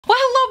Well,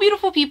 hello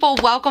beautiful people,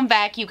 welcome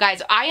back you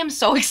guys. I am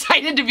so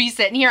excited to be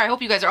sitting here. I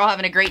hope you guys are all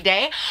having a great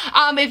day.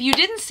 If you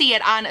didn't see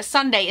it on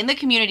Sunday in the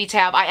community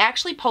tab, I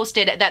actually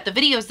posted that the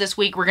videos this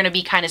week were going to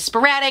be kind of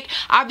sporadic.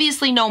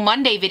 Obviously no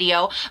Monday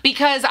video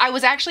because I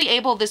was actually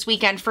able this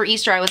weekend for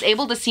Easter, I was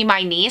able to see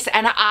my niece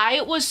and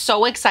I was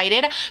so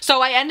excited.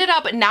 So I ended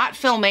up not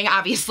filming,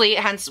 obviously,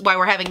 hence why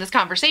we're having this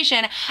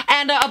conversation.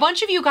 And a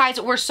bunch of you guys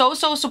were so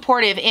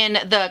supportive in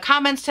the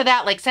comments to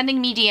that, like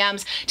sending me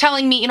DMs,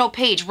 telling me, you know,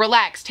 Paige,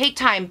 relax, take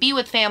time, be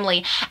with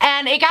family.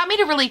 And it got me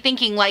to really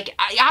thinking, like,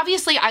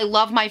 obviously I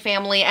love my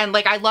family and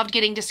like I loved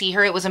getting to see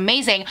her. It was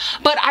amazing.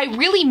 But I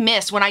really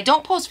miss, when I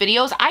don't post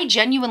videos, I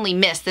genuinely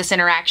miss this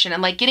interaction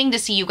and like getting to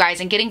see you guys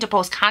and getting to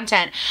post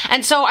content.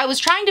 And so I was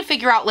trying to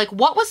figure out like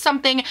what was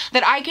something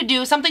that I could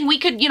do, something we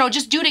could, you know,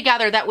 just do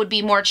together that would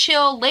be more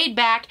chill, laid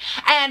back.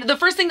 And the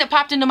first thing that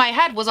popped into my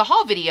head was a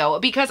haul video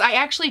because I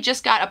actually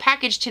just got a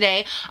package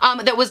today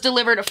that was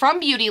delivered from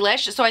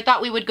Beautylish. So I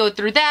thought we would go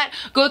through that,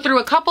 go through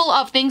a couple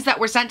of things that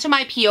were sent to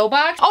my P.O.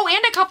 box. Oh,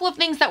 and a couple of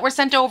things that were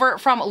sent over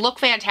from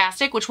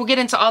LOOKFANTASTIC, which we'll get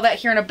into all that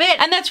here in a bit.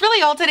 And that's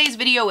really all today's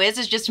video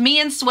is just me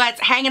in sweats,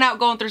 hanging out,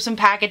 going through some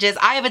packages.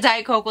 I have a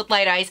Diet Coke with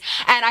light ice,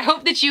 and I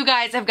hope that you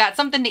guys have got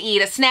something to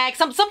eat, a snack,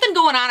 something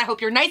going on. I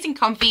hope you're nice and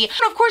comfy.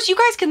 And of course, you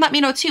guys can let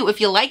me know too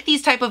if you like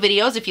these type of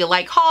videos, if you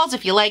like hauls,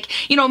 if you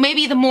like, you know,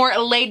 maybe the more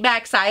laid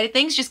back side of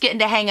things, just getting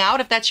to hang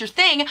out, if that's your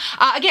thing.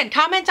 Again,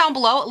 comment down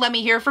below, let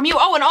me hear from you.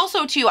 Oh, and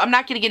also too, I'm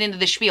not gonna get into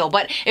the spiel,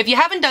 but if you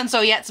haven't done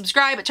so yet,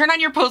 subscribe, turn on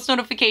your post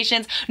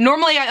notifications.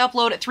 Normally I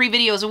upload 3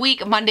 videos a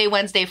week, Monday,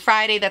 Wednesday,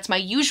 Friday. That's my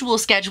usual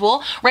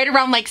schedule, right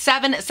around like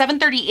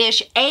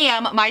 7:30-ish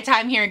a.m. my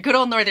time here in good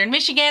old Northern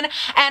Michigan.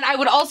 And I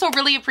would also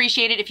really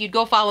appreciate it if you'd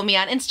go follow me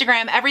on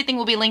Instagram. Everything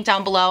will be linked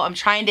down below. I'm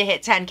trying to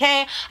hit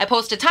 10K. I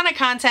post a ton of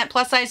content,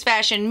 plus size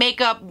fashion,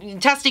 makeup,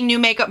 testing new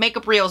makeup,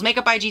 makeup reels,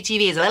 makeup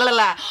IGTVs,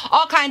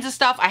 all kinds of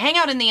stuff. I hang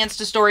out in the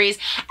Insta stories,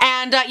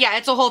 and yeah,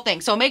 it's a whole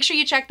thing. So make sure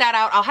you check that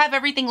out. I'll have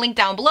everything linked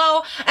down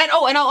below. And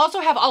oh, and I'll also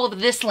have all of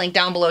this linked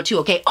down below too,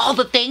 okay? All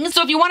the things.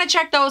 So if you want to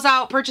check those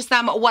out, purchase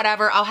them,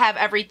 whatever, I'll have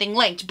everything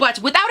linked. But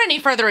without any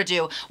further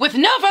ado, with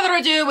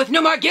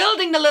no more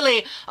gilding the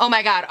lily, oh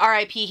my god,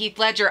 R.I.P. Heath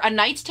Ledger. A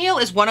Knight's Tale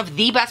is one of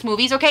the best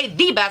movies, okay?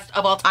 The best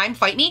of all time,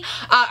 fight me.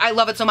 I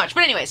love it so much.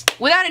 But anyways,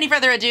 without any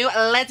further ado,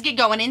 let's get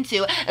going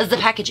into the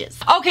packages.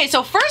 Okay,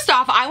 so first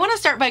off, I want to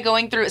start by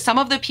going through some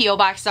of the P.O.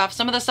 box stuff,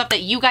 some of the stuff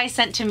that you guys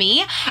sent to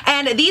me.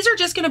 And these are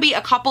just going to be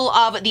a couple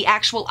of the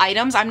actual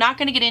items. I'm not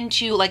going to get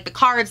into like the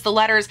cards, the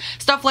letters,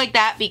 stuff like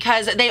that,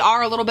 because they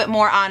are a little bit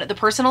more on the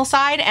personal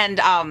side. And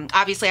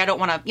obviously I don't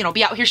want to, you know,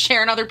 be out here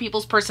sharing other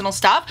people's personal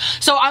stuff.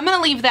 So I'm going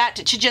to leave that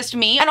to just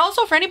me. And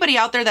also for anybody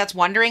out there that's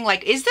wondering,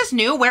 like, is this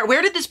new?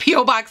 Where did this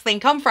P.O. box thing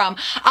come from?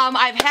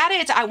 I've had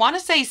it, I want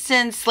to say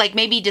since like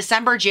maybe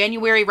December,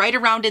 January, right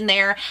around in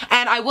there.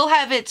 And I will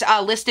have it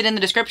listed in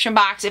the description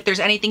box if there's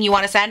anything you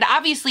want to send.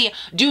 Obviously,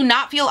 do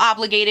not feel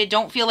obligated.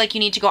 Don't feel like you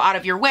need to go out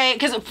of your way.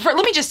 Because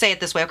let me just say it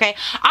this way, okay?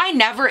 I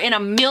never in a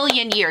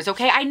million years,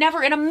 okay? I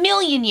never in a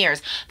million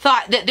years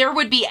thought that there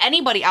would be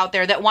anybody out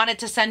there that wanted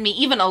to send me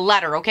even a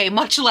letter, okay?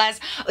 Much less,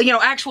 you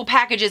know, actual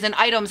packages and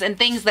items and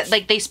things that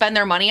like they spend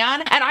their money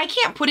on. And I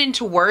can't put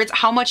into words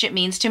how much it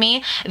means to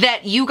me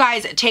that you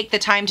guys take the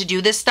time to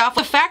do this stuff.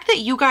 The fact that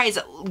you guys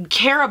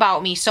care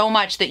about me so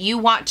much that you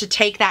want to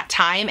take that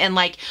time and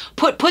like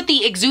put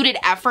the exuded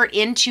effort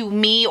into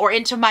me or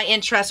into my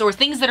interests or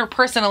things that are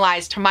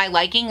personalized to my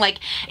liking, like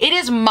it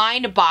is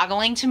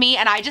mind-boggling to me,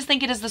 and I just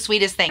think it is the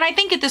sweetest thing. And I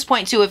think at this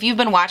point too, if you've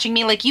been watching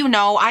me, like, you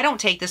know, I don't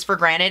take this for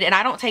granted and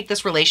I don't take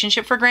this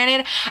relationship for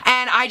granted.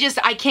 And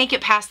I can't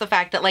get past the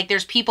fact that like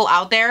there's people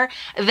out there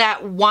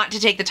that want to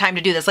take the time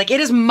to do this. Like, it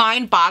is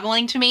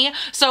mind-boggling to me.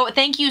 So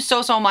thank you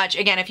so much.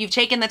 Again, if you've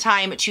taken the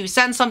time to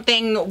send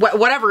something,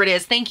 whatever it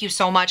is, thank you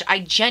so much. I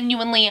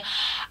genuinely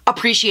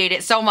appreciate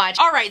it so much.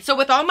 All right, so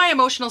with all my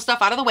emotional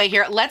stuff out of the way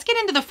here, let's get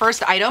into the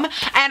first item.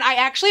 And I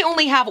actually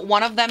only have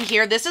one of them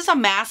here. This is a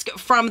mask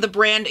from the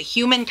brand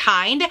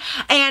Humankind,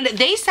 and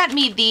they sent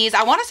me these.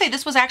 I want to say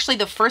this was actually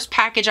the first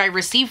package I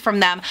received from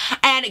them.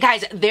 And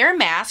guys, their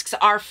masks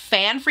are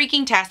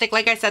fan-freaking-tastic.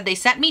 Like I said, they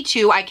sent me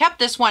 2. I kept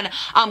this one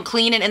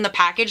clean and in the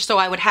package so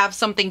I would have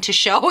something to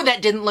show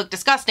that didn't look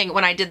disgusting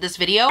when I did this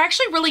video. They're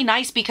actually really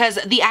nice because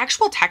the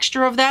actual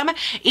texture of them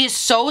is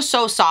so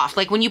soft.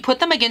 Like when you put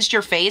them against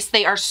your face,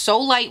 they are so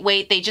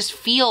lightweight. They just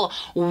feel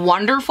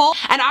wonderful.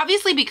 And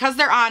obviously because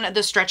they're on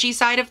the stretchy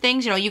side of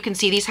things, you know, you can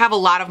see these have a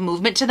lot of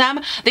movement to them.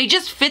 They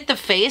just fit the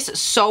face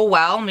so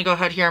well. Let me go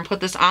ahead here and put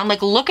this on.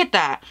 Like, look at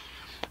that.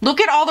 Look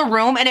at all the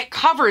room, and it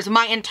covers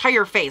my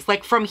entire face,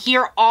 like from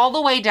here all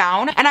the way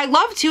down. And I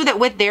love too that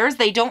with theirs,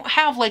 they don't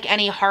have like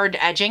any hard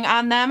edging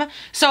on them.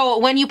 So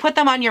when you put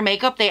them on your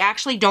makeup, they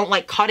actually don't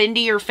like cut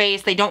into your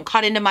face. They don't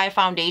cut into my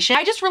foundation.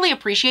 I just really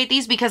appreciate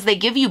these because they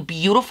give you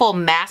beautiful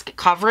mask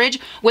coverage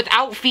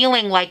without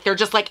feeling like they're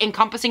just like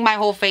encompassing my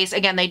whole face.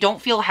 Again, they don't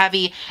feel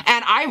heavy,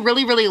 and I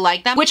really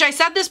like them, which I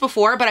said this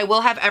before, but I will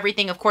have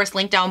everything, of course,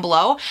 linked down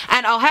below,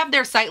 and I'll have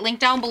their site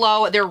linked down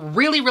below. They're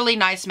really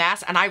nice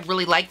masks, and I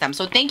really like them.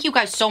 So thank thank you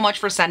guys so much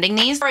for sending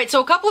these. All right, so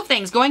a couple of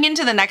things going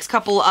into the next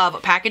couple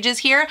of packages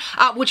here,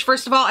 which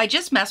first of all, I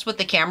just messed with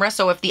the camera,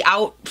 so if the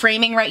out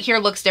framing right here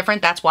looks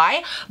different, that's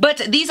why. But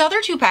these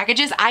other two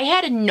packages, I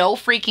had no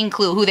freaking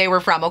clue who they were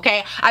from,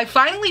 okay? I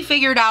finally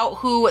figured out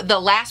who the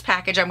last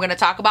package I'm gonna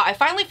talk about, I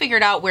finally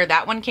figured out where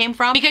that one came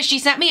from because she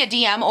sent me a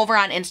DM over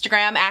on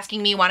Instagram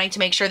asking me, wanting to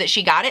make sure that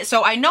she got it,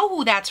 so I know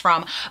who that's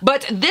from.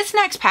 But this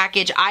next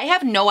package, I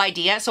have no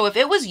idea, so if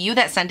it was you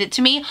that sent it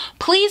to me,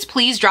 please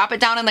drop it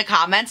down in the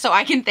comments so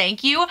I can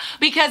thank you,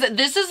 because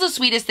this is the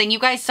sweetest thing. You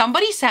guys,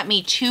 somebody sent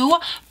me 2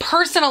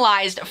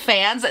 personalized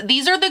fans.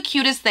 These are the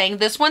cutest thing.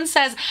 This one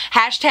says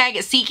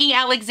hashtag seeking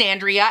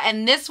Alexandria,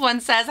 and this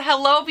one says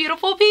hello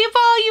beautiful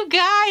people. You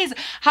guys,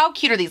 how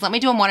cute are these? Let me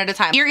do them one at a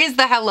time. Here is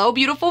the hello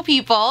beautiful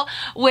people,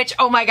 which,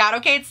 oh my god,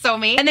 okay, it's so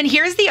me. And then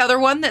here's the other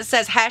one that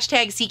says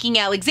hashtag seeking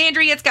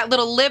Alexandria. It's got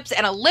little lips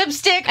and a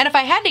lipstick. And if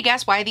I had to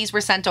guess why these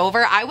were sent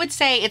over, I would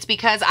say it's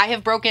because I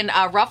have broken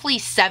roughly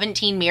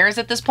 17 mirrors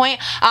at this point.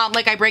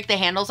 Like I break the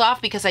handles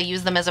off because I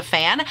use them as a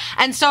fan.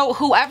 And so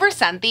whoever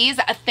sent these,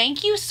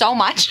 thank you so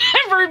much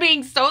for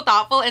being so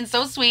thoughtful and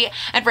so sweet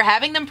and for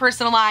having them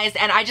personalized.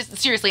 And I just,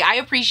 seriously, I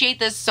appreciate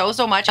this so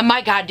much. And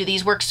my god, do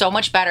these work so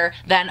much better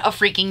than a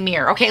freaking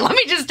mirror. Okay, let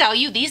me just tell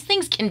you, these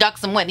things can duck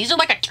some wind. These are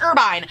like a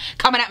turbine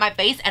coming at my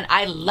face and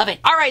I love it.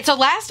 All right, so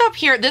last up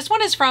here, this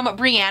one is from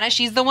Brianna.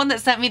 She's the one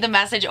that sent me the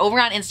message over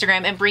on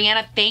Instagram. And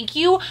Brianna, thank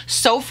you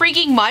so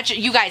freaking much.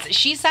 You guys,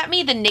 she sent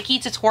me the Nikki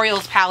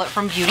Tutorials palette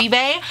from Beauty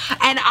Bay,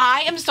 and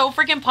I am so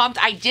freaking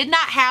pumped. I did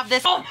not have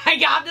this. Oh my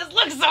god, this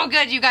looks so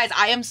good, you guys.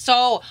 I am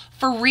so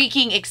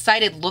freaking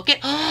excited. Look at,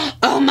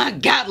 oh my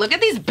god, look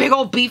at these big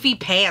old beefy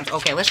pants.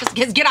 Okay, let's just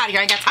get out of here.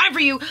 I ain't got time for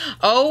you.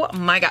 Oh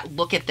my god,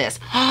 look at this.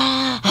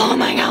 Oh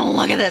my god,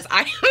 look at this.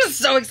 I am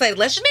so excited.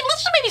 Let's just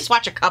maybe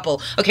swatch a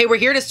couple. Okay, we're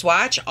here to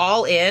swatch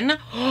all in.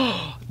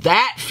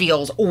 That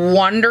feels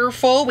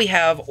wonderful. We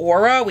have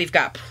Aura, we've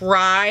got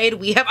Pride,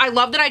 we have, I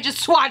love that I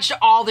just swatched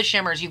all the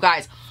shimmers, you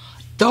guys.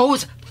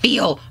 Those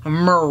feel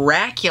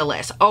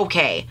miraculous.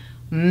 Okay,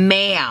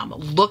 ma'am,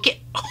 look at,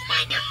 oh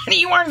my god,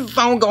 you are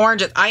so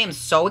gorgeous. I am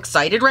so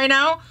excited right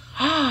now.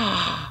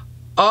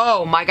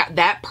 Oh my god,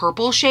 that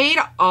purple shade,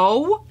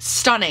 oh,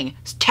 stunning.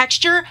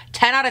 Texture,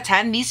 10 out of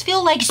 10. These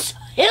feel like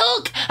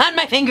silk on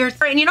my fingers. All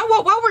right, and you know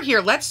what, while we're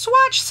here, let's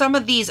swatch some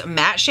of these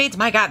matte shades.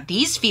 My god,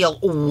 these feel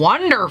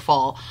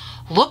wonderful.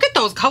 Look at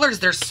those colors.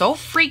 They're so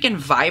freaking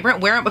vibrant.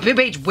 Where,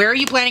 Paige, where are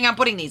you planning on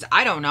putting these?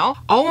 I don't know.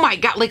 Oh my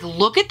god, like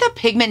look at the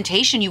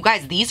pigmentation, you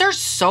guys. These are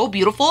so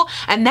beautiful.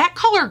 And that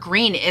color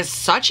green is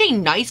such a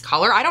nice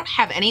color. I don't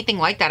have anything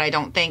like that, I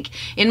don't think,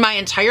 in my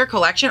entire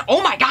collection.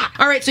 Oh my god.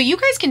 All right, so you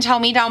guys can tell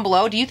me down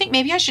below, do you think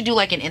maybe I should do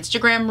like an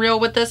Instagram reel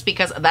with this?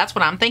 Because that's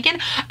what I'm thinking.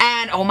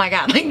 And oh my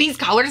god, like these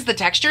colors, the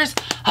textures,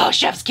 oh,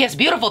 chef's kiss,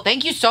 beautiful.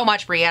 Thank you so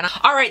much, Brianna.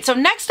 All right, so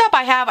next up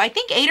I have, I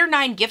think 8 or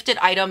 9 gifted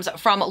items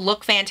from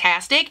Look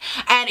Fantastic.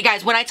 And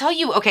guys, when I tell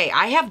you, okay,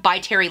 I have By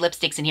Terry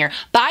lipsticks in here.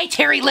 By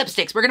Terry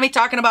lipsticks. We're gonna be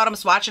talking about them,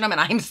 swatching them,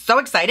 and I'm so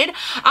excited.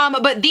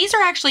 But these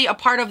are actually a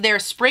part of their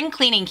spring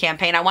cleaning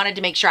campaign. I wanted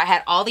to make sure I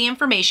had all the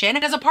information.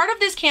 And as a part of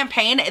this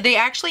campaign, they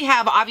actually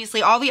have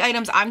obviously all the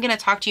items I'm gonna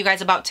talk to you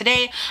guys about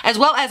today, as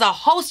well as a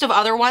host of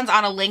other ones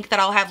on a link that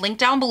I'll have linked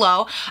down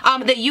below,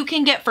 that you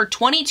can get for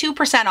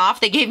 22% off.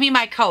 They gave me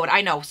my code.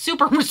 I know,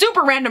 super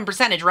random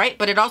percentage, right?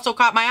 But it also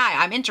caught my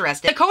eye. I'm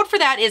interested. The code for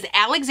that is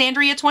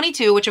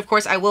Alexandria22, which of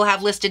course I will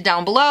have listed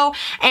down below.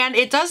 And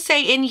it does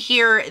say in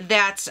here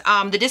that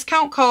the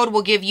discount code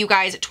will give you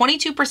guys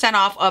 22%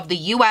 off of the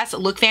US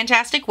Look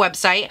Fantastic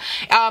website.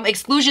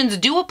 Exclusions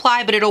do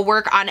apply, but it'll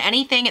work on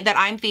anything that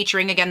I'm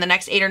featuring. Again, the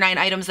next 8 or 9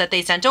 items that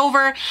they sent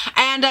over.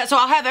 And so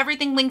I'll have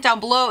everything linked down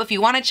below. If you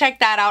want to check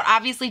that out,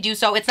 obviously do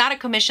so. It's not a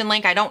commission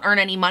link. I don't earn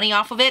any money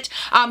off of it.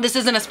 This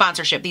isn't a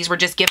sponsorship. These were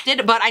just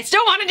gifted, but I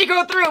still wanted to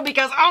go through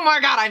because, oh my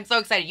god, I'm so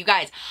excited. You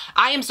guys,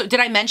 I am so, did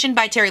I mention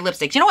By Terry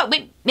lipsticks? You know what?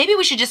 Maybe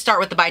we should just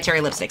start with the By Terry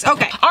lipsticks.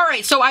 Okay. All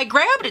right. So I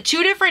grabbed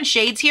 2 different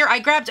shades here. I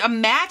grabbed a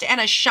matte and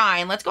a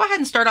shine. Let's go ahead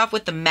and start off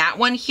with the matte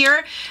one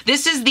here.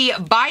 This is the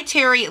By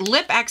Terry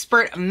Lip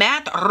Expert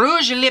Matte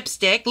Rouge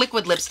Lipstick,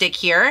 liquid lipstick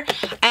here.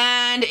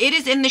 And it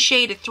is in the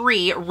shade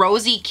 3,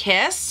 Rosy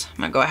Kiss.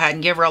 I'm gonna go ahead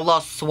and give her a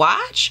little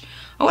swatch.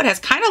 Oh, it has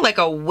kind of like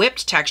a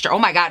whipped texture. Oh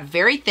my god,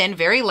 very thin,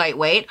 very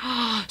lightweight.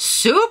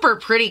 Super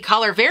pretty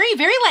color. Very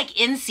like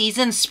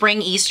in-season spring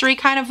Eastery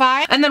kind of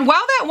vibe. And then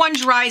while that one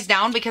dries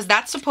down, because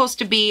that's supposed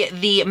to be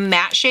the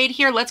matte shade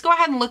here, let's go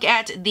ahead and look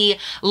at the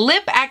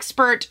Lip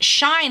Expert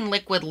Shine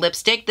Liquid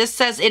Lipstick. This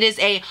says it is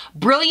a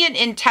brilliant,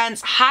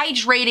 intense,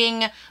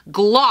 hydrating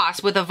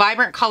gloss with a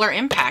vibrant color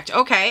impact.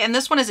 Okay, and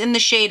this one is in the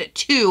shade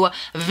 2,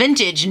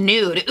 Vintage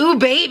Nude. Ooh,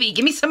 baby,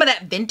 give me some of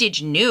that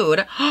vintage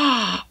nude.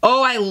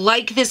 Oh, I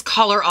like this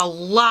color color a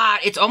lot.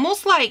 It's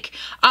almost like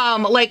a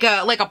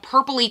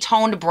purpley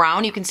toned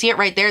brown. You can see it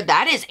right there.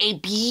 That is a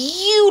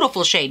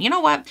beautiful shade. You know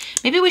what?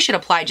 Maybe we should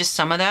apply just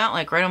some of that,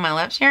 like right on my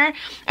lips here.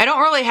 I don't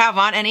really have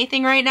on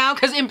anything right now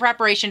because in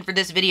preparation for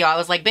this video, I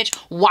was like, bitch,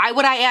 why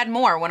would I add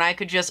more when I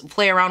could just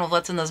play around with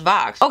what's in this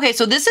box? Okay,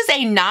 so this is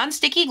a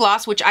non-sticky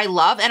gloss, which I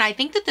love, and I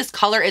think that this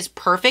color is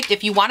perfect.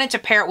 If you wanted to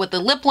pair it with the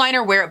lip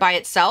liner, wear it by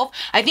itself,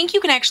 I think you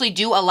can actually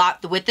do a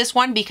lot with this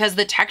one because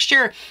the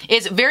texture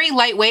is very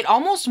lightweight,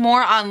 almost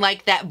more on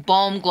like that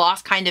balm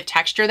gloss kind of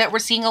texture that we're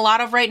seeing a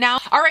lot of right now.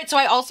 All right, so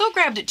I also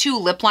grabbed 2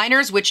 lip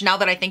liners, which now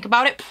that I think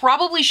about it,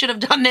 probably should have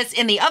done this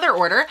in the other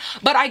order,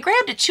 but I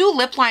grabbed 2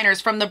 lip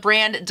liners from the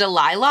brand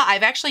Delilah.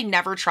 I've actually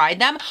never tried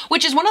them,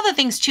 which is one of the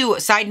things too,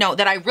 side note,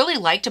 that I really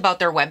liked about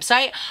their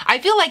website. I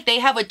feel like they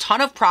have a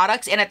ton of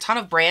products and a ton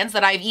of brands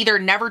that I've either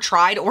never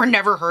tried or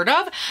never heard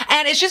of,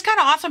 and it's just kind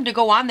of awesome to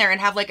go on there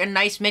and have like a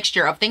nice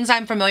mixture of things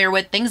I'm familiar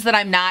with, things that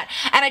I'm not,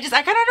 and I kind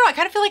of know, I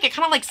kind of feel like it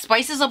kind of like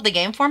spices up the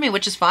game for me,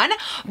 which is fun.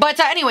 But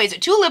anyways,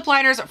 2 lip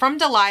liners from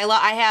Delilah.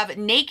 I have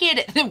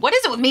Naked, what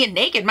is it with me and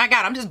Naked? My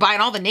God, I'm just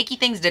buying all the Naked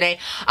things today.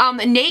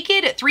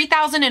 Naked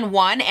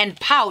 3001 and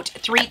Pout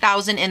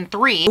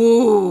 3003.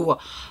 Ooh,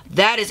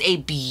 that is a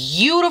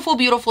beautiful,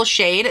 beautiful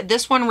shade.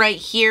 This one right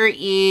here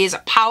is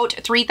Pout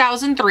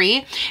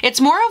 3003.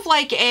 It's more of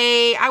like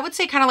a, I would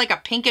say kind of like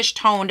a pinkish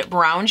toned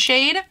brown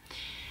shade.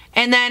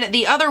 And then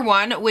the other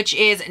one, which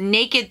is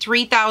Naked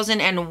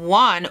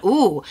 3001.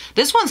 Ooh,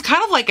 this one's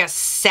kind of like a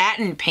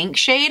satin pink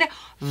shade.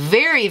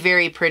 Very,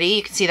 very pretty.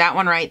 You can see that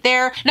one right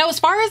there. Now, as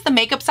far as the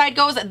makeup side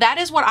goes, that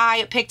is what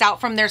I picked out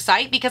from their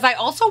site because I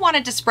also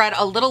wanted to spread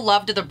a little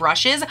love to the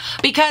brushes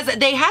because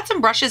they had some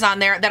brushes on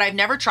there that I've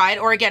never tried,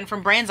 or again,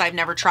 from brands I've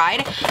never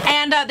tried,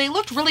 and they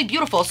looked really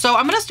beautiful. So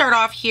I'm gonna start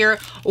off here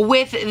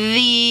with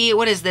the,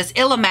 what is this,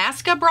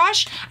 Illamasqua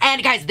brush.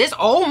 And guys, this,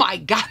 oh my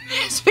God,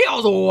 this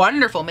feels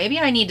wonderful. Maybe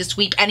I need to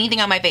sweep anything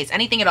on my face,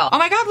 anything at all. Oh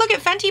my God, look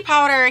at Fenty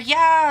powder.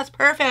 Yes,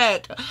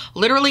 perfect.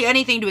 Literally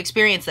anything to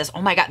experience this.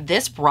 Oh my God,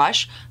 this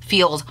brush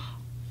feels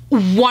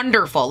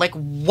wonderful. Like,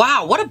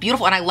 wow, what a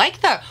beautiful, and I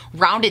like the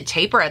rounded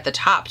taper at the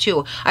top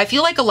too. I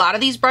feel like a lot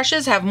of these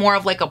brushes have more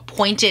of like a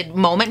pointed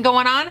moment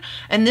going on,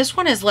 and this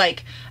one is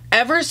like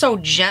ever so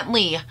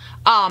gently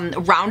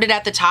rounded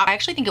at the top. I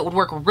actually think it would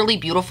work really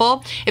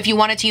beautiful if you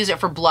wanted to use it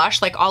for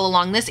blush, like all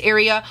along this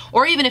area,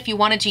 or even if you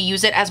wanted to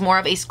use it as more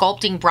of a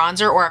sculpting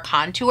bronzer or a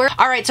contour.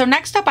 All right, so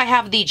next up I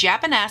have the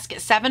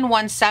Japanesque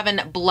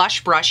 717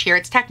 blush brush here.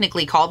 It's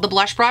technically called the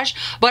blush brush,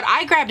 but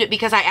I grabbed it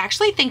because I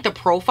actually think the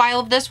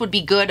profile of this would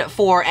be good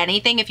for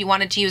anything if you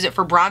wanted to use it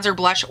for bronzer,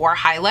 blush, or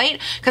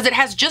highlight, because it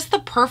has just the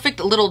perfect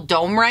little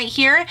dome right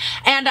here,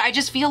 and I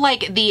just feel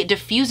like the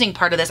diffusing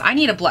part of this, I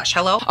need a blush,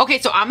 hello? Okay,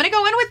 so I'm gonna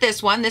go in with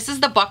this one. This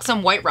is the Buxom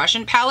White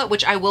Russian palette,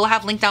 which I will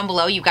have linked down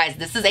below. You guys,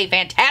 this is a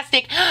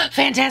fantastic,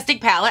 fantastic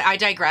palette. I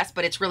digress,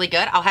 but it's really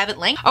good. I'll have it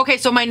linked. Okay,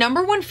 so my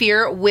number one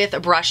fear with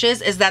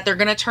brushes is that they're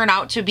gonna turn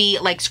out to be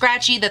like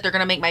scratchy, that they're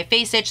gonna make my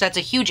face itch. That's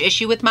a huge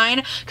issue with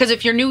mine, because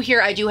if you're new here,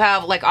 I do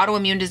have like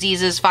autoimmune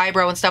diseases,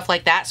 fibro, and stuff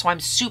like that, so I'm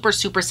super,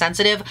 super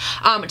sensitive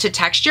to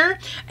texture,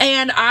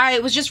 and I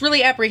was just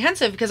really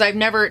apprehensive because I've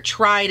never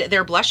tried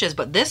their blushes,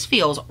 but this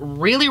feels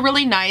really,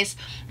 really nice.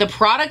 The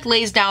product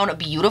lays down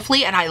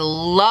beautifully, and I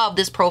love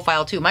this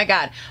profile too. My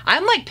God,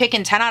 I'm like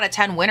picking 10 out of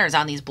 10 winners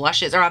on these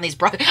blushes, or on these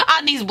brushes.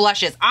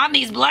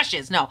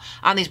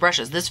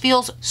 This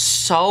feels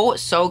so,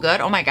 so good.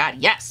 Oh my God,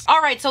 yes.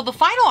 All right, so the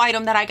final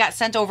item that I got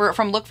sent over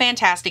from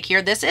LOOKFANTASTIC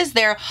here, this is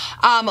their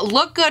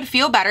Look Good,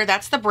 Feel Better,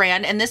 that's the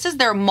brand, and this is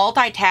their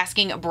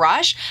multitasking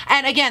brush.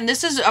 And again,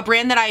 this is a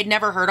brand that I had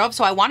never heard of,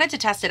 so I wanted to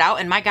test it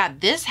out, and my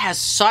God, this has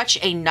such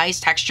a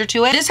nice texture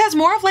to it. This has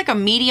more of like a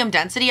medium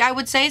density, I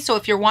would say, so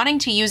if you're wanting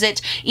to use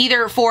it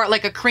either for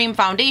like a cream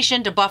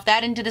foundation to buff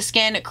that into the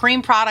skin,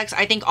 cream products,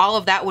 I think all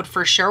of that would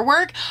for sure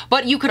work,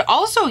 but you could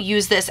also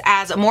use this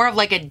as more of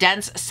like a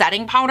dense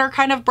setting powder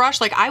kind of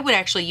brush. Like I would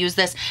actually use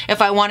this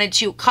if I wanted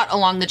to cut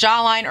along the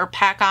jawline or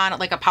pack on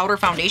like a powder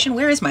foundation.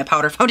 Where is my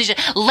powder foundation?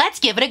 Let's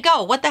give it a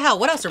go. What the hell?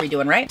 What else are we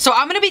doing, right? So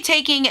I'm going to be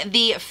taking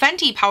the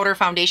Fenty powder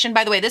foundation.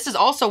 By the way, this is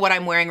also what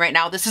I'm wearing right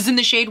now. This is in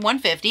the shade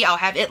 150. I'll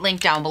have it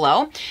linked down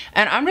below.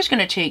 And I'm just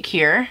going to take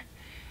here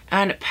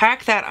and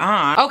pack that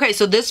on. Okay,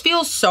 so this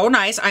feels so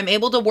nice. I'm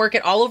able to work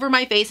it all over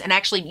my face and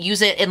actually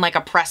use it in like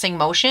a pressing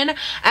motion,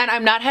 and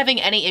I'm not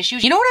having any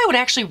issues. You know what I would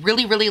actually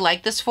really, really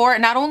like this for?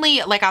 Not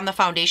only like on the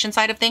foundation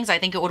side of things, I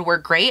think it would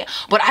work great,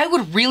 but I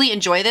would really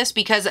enjoy this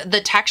because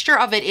the texture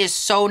of it is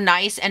so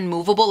nice and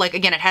movable. Like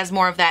again, it has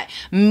more of that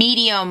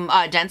medium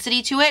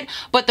density to it,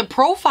 but the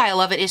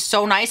profile of it is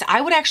so nice. I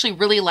would actually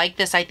really like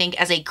this, I think,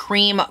 as a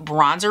cream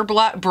bronzer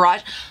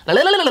brush.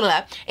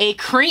 A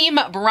cream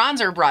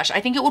bronzer brush.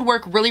 I think it would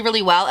work really,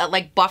 really well at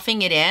like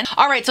buffing it in.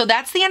 All right, so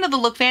that's the end of the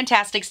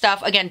LOOKFANTASTIC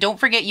stuff. Again, don't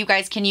forget you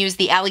guys can use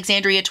the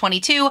Alexandria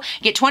 22,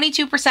 get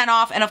 22%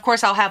 off, and of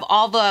course I'll have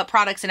all the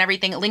products and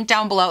everything linked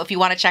down below if you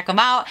want to check them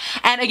out.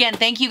 And again,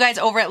 thank you guys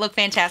over at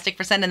LOOKFANTASTIC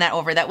for sending that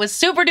over. That was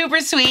super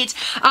duper sweet.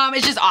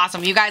 It's just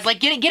awesome, you guys, like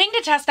getting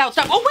to test out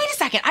stuff. Oh, wait a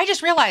second, I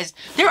just realized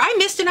I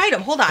missed an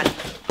item. Hold on.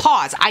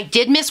 Pause. I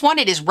did miss one.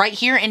 It is right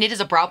here, and it is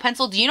a brow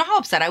pencil. Do you know how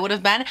upset I would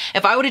have been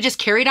if I would have just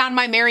carried on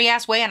my merry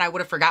ass way and I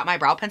would have forgot my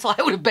brow pencil?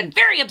 I would have been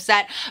very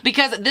upset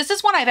because this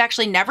is one I've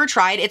actually never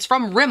tried. It's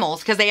from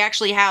Rimmel's because they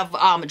actually have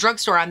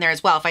drugstore on there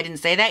as well, if I didn't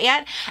say that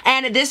yet.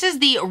 And this is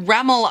the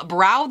Rimmel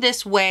Brow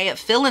This Way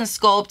Fill and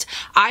Sculpt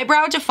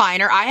Eyebrow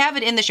Definer. I have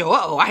it in the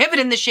I have it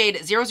in the shade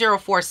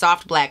 004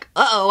 Soft Black.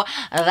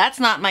 That's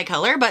not my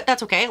color, but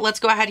that's okay. Let's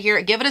go ahead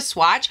here, give it a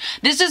swatch.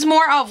 This is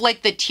more of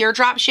like the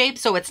teardrop shape,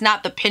 so it's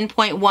not the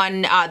pinpoint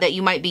one that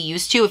you might be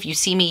used to if you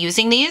see me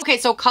using these. Okay,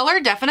 so color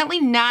definitely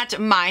not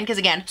mine because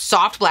again,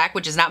 soft black,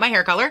 which is not my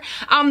hair color.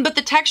 But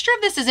the texture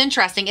of this is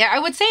interesting. I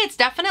would say it's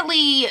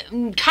definitely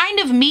kind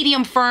of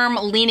medium firm,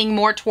 leaning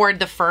more toward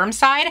the firm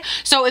side.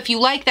 So if you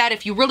like that,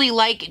 if you really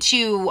like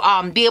to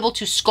be able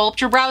to sculpt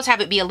your brows, have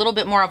it be a little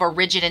bit more of a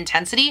rigid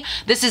intensity,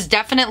 this is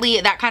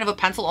definitely that kind of a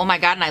pencil. Oh my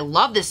God, and I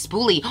love this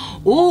spoolie.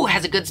 Ooh,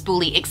 has a good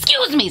spoolie.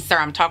 Excuse me, sir,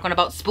 I'm talking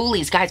about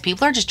spoolies. Guys,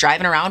 people are just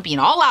driving around being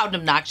all loud and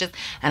obnoxious,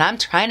 and I'm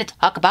trying to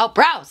talk about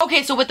brows.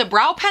 Okay, so with the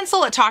brow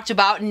pencil it talked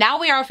about, now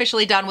we are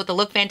officially done with the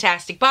Look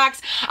Fantastic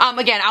box.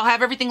 Again, I'll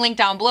have everything linked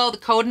down below, the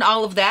code and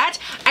all of that.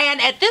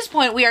 And at this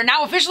point, we are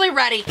now officially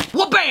ready,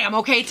 wha-bam,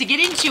 okay, to get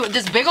into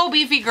this big old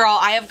beefy girl.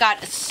 I have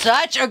got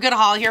such a good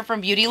haul here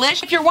from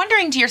Beautylish. If you're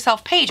wondering to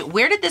yourself, Paige,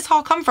 where did this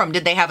haul come from?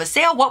 Did they have a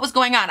sale? What was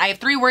going on? I have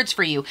 3 words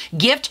for you.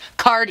 Gift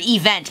card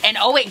event. And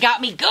oh, it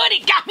got me good.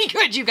 It got me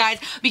good, you guys,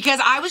 because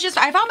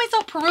I found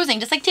myself perusing,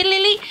 just like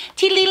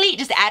tiddly-lee,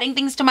 just adding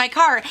things to my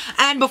cart.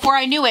 And before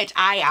I knew it,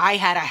 I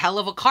had a hell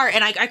of a cart,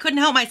 and I couldn't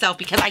help myself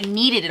because I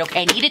needed it,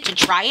 okay? I needed to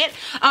try it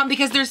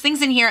because there's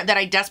things in here that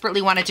I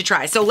desperately wanted to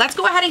try. So let's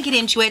go ahead and get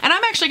into it. And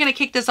I'm actually gonna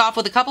kick this off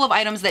with a couple of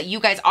items that you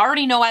guys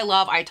already know I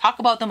love. I talk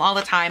about them all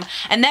the time,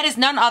 and that is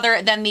none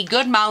other than the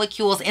Good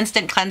Molecules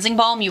Instant Cleansing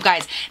Balm. You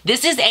guys,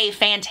 this is a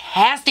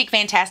fantastic,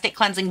 fantastic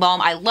cleansing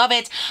balm. I love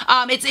it.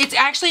 It's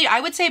actually, I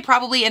would say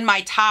probably in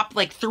my top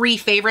like 3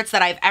 favorites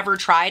that I've ever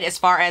tried as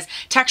far as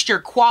texture,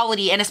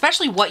 quality, and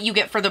especially what you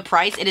get for the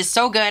price. It is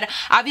so good.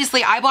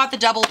 Obviously, I bought the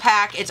double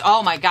pack. It's,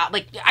 oh my God,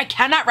 like I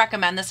cannot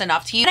recommend this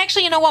enough to you. And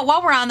actually, you know what?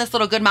 While we're on this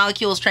little Good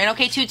Molecules train,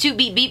 okay, toot toot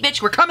beep beep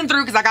bitch, we're coming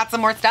through because I got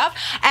some more stuff.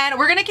 And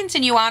we're gonna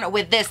continue on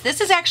with this.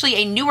 This is actually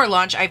a newer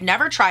launch. I've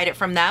never tried it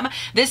from them.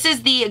 This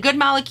is the Good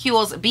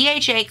Molecules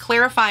BHA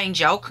Clarifying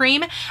Gel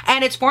Cream,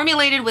 and it's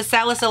formulated with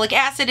salicylic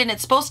acid, and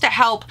it's supposed to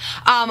help,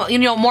 you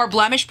know, more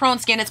blemish prone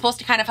skin. It's supposed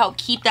to kind of help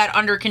keep that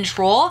under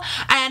control.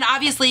 And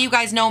obviously, you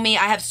guys know me,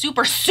 I have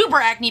super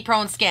acne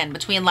prone skin,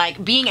 between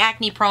like being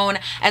acne prone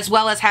as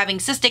well as having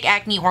cystic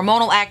acne,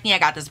 hormonal acne. I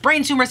got this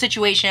brain tumor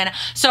situation.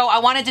 So I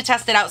wanted to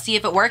test it out, see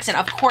if it works. And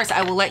of course,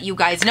 I will let you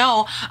guys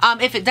know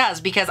if it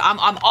does, because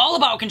I'm all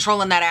about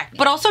controlling that acne.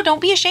 But also,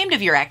 don't be ashamed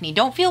of your acne.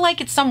 Don't feel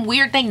like it's some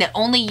weird thing that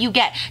only you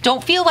get.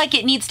 Don't feel like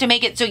it needs to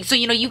make it so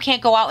you know you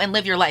can't go out and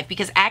live your life,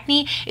 because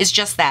acne is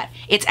just that.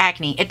 It's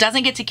acne. It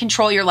doesn't get to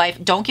control your life.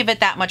 Don't give it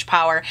that much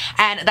power.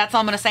 And that's all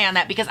I'm gonna say on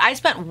that, because I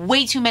spent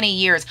way too many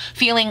years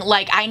feeling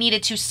like I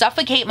needed to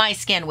suffocate my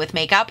skin with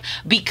makeup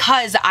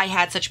because I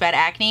had such bad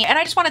acne. And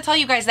I just want to tell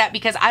you guys that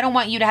because I don't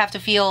want you to have to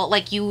feel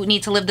like you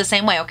need to live the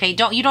same way, okay?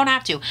 You don't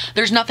have to.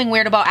 There's nothing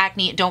weird about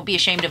acne. Don't be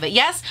ashamed of it.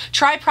 Yes,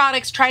 try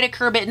products, try to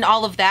curb it and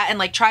all of that, and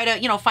like try to,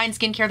 you know, find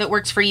skincare that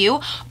works for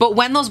you. But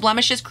when those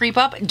blemishes creep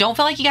up, don't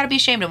feel like you gotta be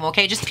ashamed of them,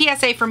 okay? Just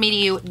PSA for me to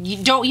you.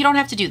 You don't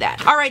have to do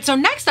that. All right, so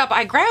next up,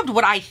 I grabbed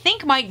what I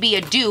think might be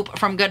a dupe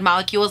from Good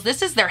Molecules.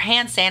 This is their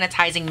hand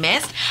sanitizing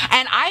mist,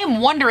 and I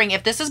am wondering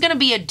if this is gonna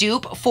be a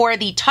dupe for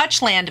the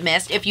Touchland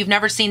mist. If you've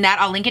never seen that,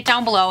 I'll link it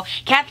down below.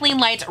 Kathleen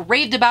Lights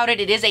raved about it.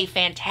 It is a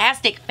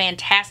fantastic,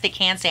 fantastic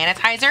hand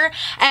sanitizer.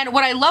 And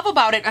what I love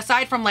about it,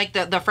 aside from like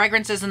the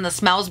fragrances and the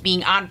smells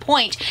being on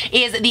point,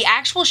 is the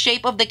actual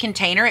shape of the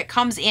container. It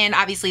comes in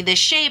obviously this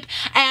shape,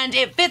 and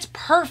it fits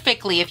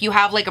perfectly. If you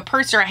have like a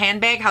purse or a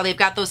handbag, how they've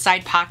got those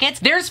side pockets,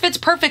 theirs fits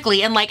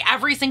perfectly in like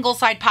every single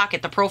side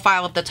pocket. The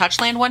profile of the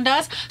Touchland one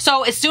does.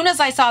 So as soon as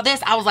I saw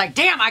this, I was like,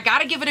 damn, I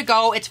gotta give it a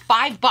go. It's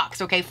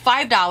 $5, okay,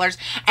 $5,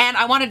 and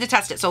I wanted to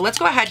test it. So let's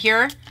go ahead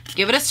here,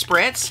 give it a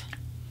spritz.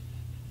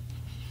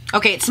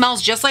 Okay, it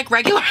smells just like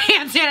regular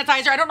hand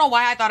sanitizer. I don't know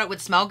why I thought it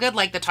would smell good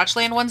like the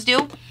Touchland ones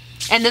do.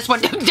 And this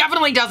one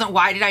definitely doesn't.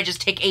 Why did I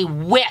just take a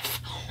whiff?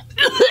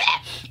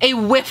 A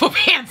whiff of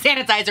hand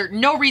sanitizer.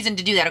 No reason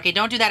to do that. Okay,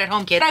 don't do that at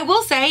home, kid. But I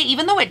will say,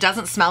 even though it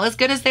doesn't smell as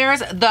good as theirs,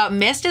 the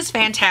mist is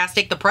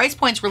fantastic. The price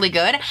point's really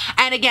good.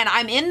 And again,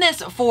 I'm in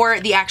this for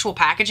the actual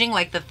packaging,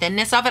 like the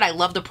thinness of it. I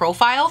love the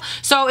profile.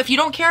 So if you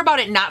don't care about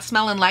it not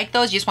smelling like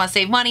those, you just want to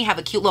save money, have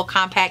a cute little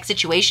compact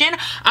situation,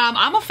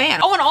 I'm a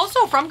fan. Oh, and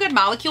also from Good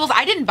Molecules,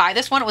 I didn't buy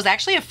this one. It was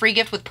actually a free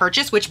gift with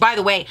purchase, which, by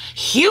the way,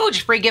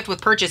 huge free gift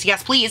with purchase.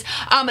 Yes, please.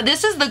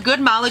 This is the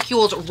Good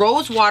Molecules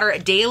Rose Water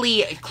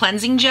Daily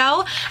Cleansing Gel.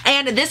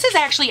 And this is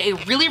actually a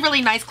really,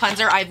 really nice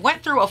cleanser. I've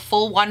went through a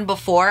full one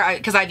before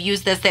because I've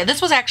used this.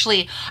 This was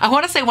actually, I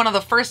want to say, one of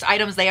the first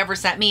items they ever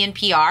sent me in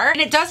PR.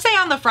 And it does say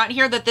on the front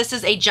here that this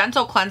is a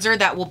gentle cleanser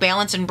that will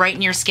balance and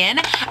brighten your skin.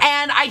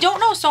 And I don't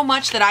know so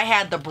much that I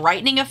had the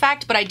brightening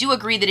effect, but I do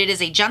agree that it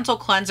is a gentle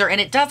cleanser and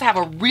it does have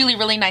a really,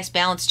 really nice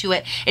balance to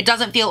it. It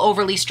doesn't feel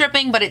overly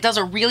stripping, but it does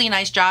a really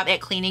nice job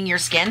at cleaning your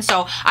skin.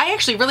 So I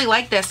actually really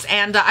like this,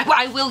 and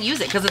I will use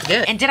it because it's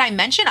good. And did I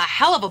mention a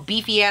hell of a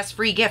beefy ass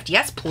free gift?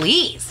 Yes,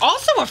 please.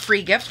 Also a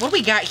free gift. What do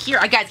we got here?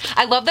 Guys,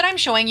 I love that I'm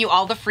showing you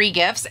all the free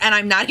gifts and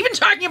I'm not even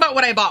talking about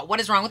what I bought. What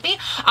is wrong with me?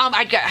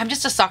 I'm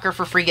just a sucker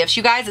for free gifts,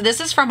 you guys.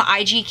 This is from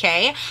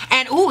IGK,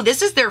 and ooh,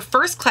 this is their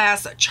first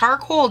class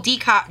charcoal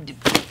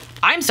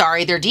I'm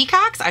sorry, their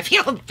decox? I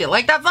feel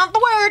like that's not the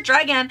word.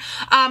 Try again.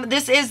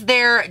 This is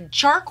their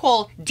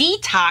charcoal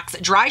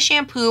detox dry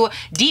shampoo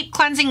deep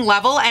cleansing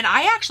level, and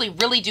I actually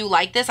really do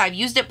like this. I've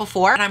used it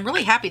before, and I'm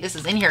really happy this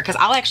is in here because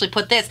I'll actually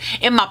put this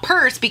in my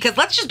purse because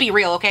let's just be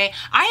real, okay?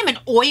 I am an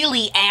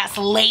oily ass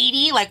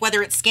lady, like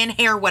whether it's skin,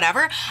 hair,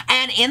 whatever,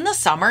 and in the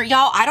summer,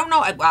 y'all, I don't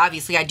know,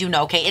 obviously I do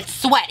know, okay? It's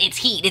sweat, it's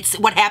heat, it's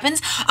what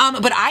happens,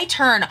 but I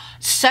turn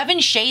 7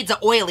 shades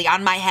of oily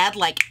on my head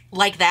like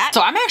that.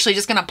 So I'm actually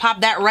just gonna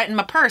pop that right in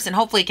my purse and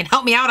hopefully it can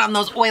help me out on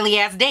those oily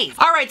ass days.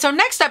 All right, so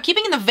next up,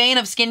 keeping in the vein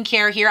of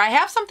skincare here, I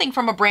have something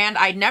from a brand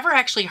I'd never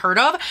actually heard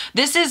of.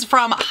 This is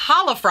from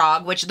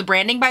Holofrog, which the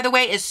branding, by the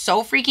way, is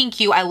so freaking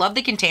cute. I love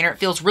the container. It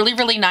feels really,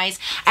 really nice.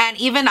 And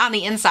even on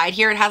the inside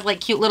here, it has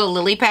like cute little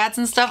lily pads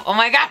and stuff. Oh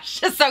my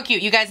gosh, it's so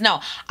cute. You guys know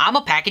I'm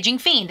a packaging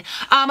fiend.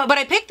 But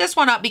I picked this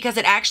one up because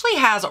it actually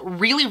has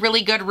really,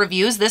 really good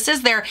reviews. This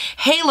is their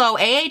Halo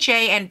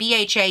AHA and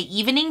BHA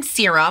Evening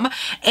Serum,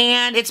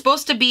 and it's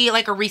supposed to be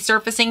like a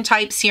resurfacing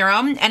type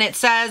serum, and it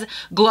says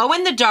glow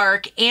in the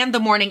dark and the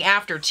morning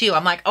after too.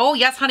 I'm like, oh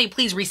yes, honey,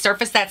 please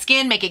resurface that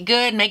skin, make it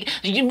good,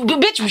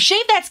 bitch,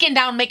 shave that skin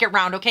down, make it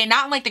round, okay?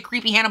 Not in like the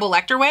creepy Hannibal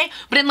Lecter way,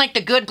 but in like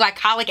the good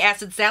glycolic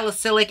acid,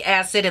 salicylic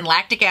acid, and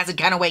lactic acid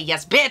kind of way,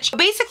 yes, bitch. But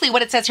basically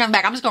what it says here on the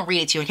back, I'm just gonna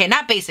read it to you, okay?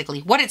 Not basically.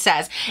 What it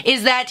says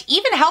is that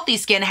even healthy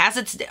skin has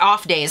its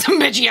off days.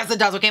 Bitch, yes, it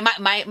does, okay?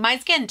 My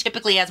skin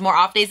typically has more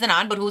off days than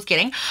on, but who's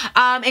kidding?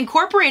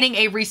 Incorporating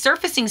a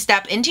resurfacing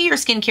step into your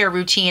skincare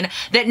routine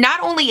that not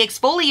only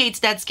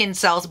exfoliates dead skin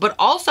cells, but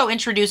also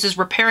introduces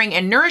repairing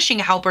and nourishing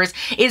helpers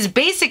is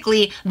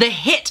basically the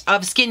hit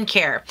of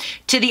skincare.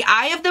 To the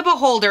eye of the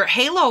beholder,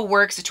 Halo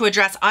works to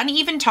address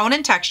uneven tone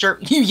and texture.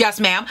 Yes,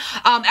 ma'am.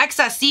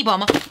 Excess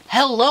sebum.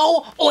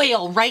 Hello,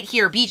 oil right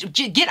here.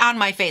 Get on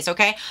my face,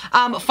 okay?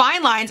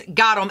 Fine lines,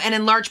 got them, and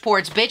enlarged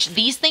pores. Bitch,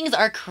 these things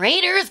are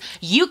craters.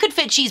 You could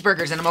fit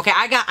cheeseburgers in them, okay?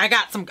 I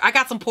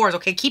got some pores,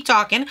 okay? Keep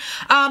talking.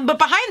 But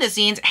behind the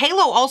scenes,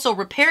 Halo also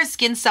repairs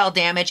skin cell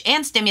damage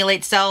and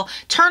stimulates cell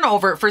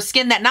turnover for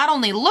skin that not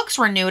only looks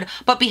renewed,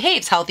 but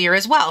behaves healthier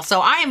as well. So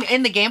I am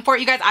in the game for it,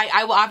 you guys.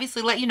 I will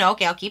obviously let you know,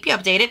 okay? I'll keep you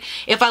updated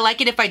if I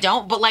like it, if I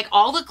don't, but like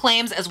all the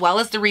claims as well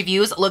as the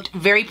reviews looked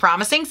very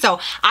promising. So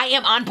I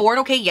am on board,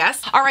 okay?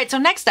 Yes. All right, so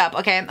next up,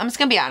 okay, I'm just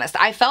gonna be honest.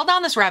 I fell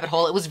down this rabbit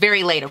hole. It was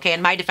very late, okay?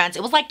 In my defense,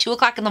 it was like 2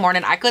 o'clock in the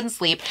morning. I couldn't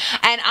sleep.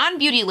 And on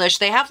Beautylish,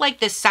 they have like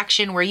this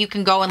section where you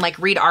can go and like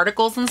read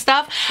articles and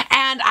stuff.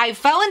 And I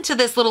fell into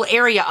this little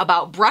area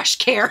about brush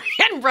care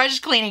and brush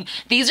cleaning.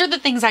 These are the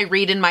things I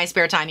read in my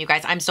spare time, you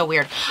guys. I'm so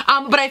weird.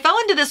 But I fell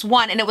into this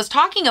one and it was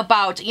talking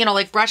about, you know,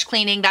 like brush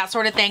cleaning, that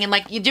sort of thing, and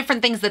like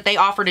different things that they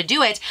offer to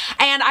do it.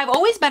 And I've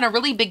always been a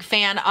really big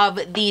fan of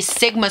the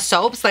Sigma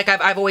soaps. Like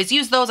I've always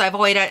used those. I've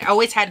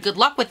always had good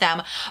luck with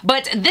them.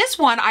 But this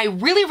one I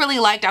really, really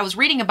liked. I was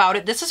reading about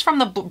it. This is from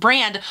the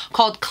brand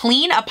called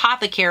Clean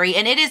Apothecary,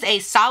 and it is a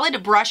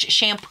solid brush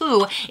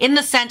shampoo in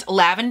the scent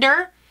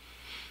lavender.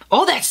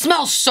 Oh, that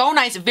smells so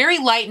nice. Very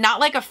light, not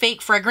like a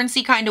fake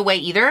fragrancy kind of way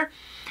either.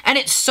 And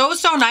it's so,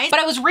 so nice. But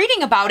I was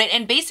reading about it,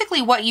 and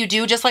basically what you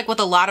do, just like with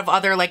a lot of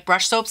other like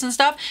brush soaps and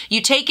stuff, you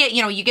take it,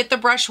 you know, you get the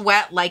brush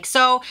wet like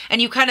so, and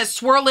you kind of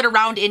swirl it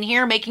around in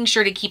here, making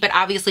sure to keep it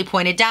obviously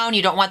pointed down.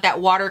 You don't want that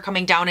water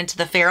coming down into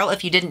the ferrule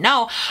if you didn't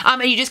know.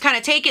 And you just kind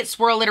of take it,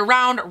 swirl it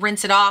around,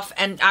 rinse it off,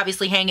 and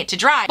obviously hang it to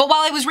dry. But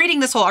while I was reading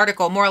this whole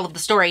article, moral of the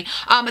story,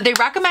 they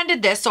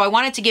recommended this, so I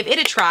wanted to give it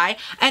a try.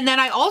 And then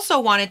I also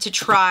wanted to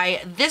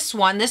try this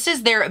one. This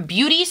is their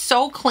Beauty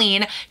So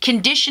Clean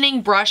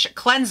Conditioning Brush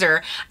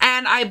Cleanser.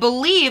 And I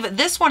believe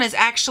this one is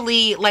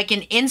actually like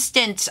an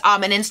instant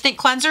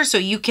cleanser, so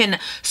you can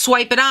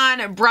swipe it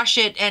on, brush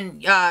it,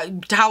 and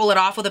towel it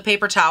off with a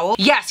paper towel.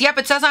 Yes, yep,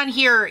 it says on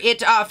here,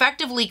 it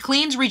effectively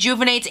cleans,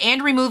 rejuvenates,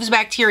 and removes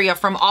bacteria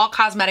from all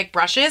cosmetic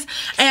brushes.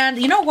 And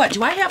you know what?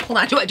 Do I have, hold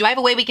on, do I have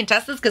a way we can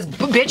test this? Because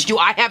bitch, do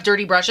I have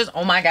dirty brushes?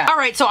 Oh my God. All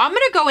right, so I'm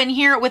gonna go in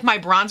here with my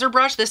bronzer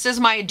brush. This is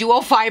my Duo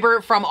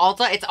Fiber from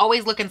Ulta. It's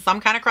always looking some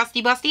kind of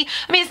crusty busty.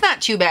 I mean, it's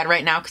not too bad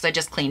right now because I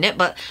just cleaned it,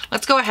 but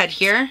let's go ahead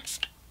here.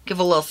 give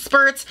a little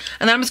spurts,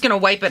 and then I'm just gonna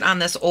wipe it on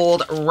this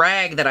old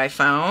rag that I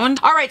found.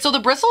 All right, so the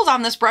bristles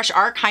on this brush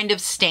are kind of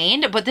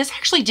stained, but this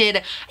actually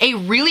did a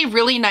really,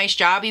 really nice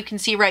job. You can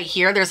see right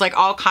here, there's like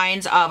all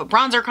kinds of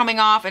bronzer coming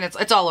off, and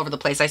it's all over the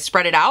place. I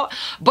spread it out,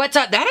 but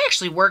that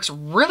actually works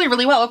really,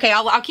 really well. Okay,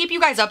 I'll keep you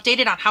guys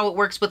updated on how it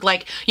works with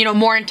like, you know,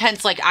 more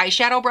intense like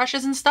eyeshadow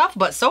brushes and stuff,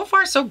 but so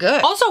far so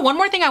good. Also, one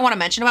more thing I wanna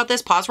mention about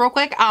this, pause real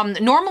quick.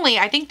 Normally,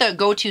 I think the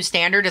go-to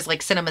standard is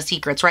like Cinema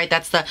Secrets, right?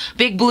 That's the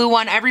big blue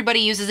one. Everybody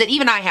uses it.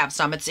 Even I have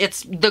some.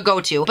 It's the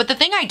go-to. But the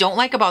thing I don't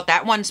like about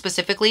that one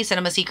specifically,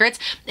 Cinema Secrets,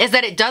 is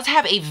that it does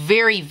have a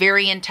very,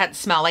 very intense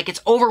smell. Like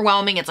it's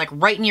overwhelming. It's like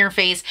right in your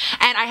face.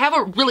 And I have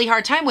a really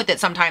hard time with it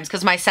sometimes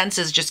because my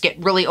senses just get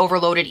really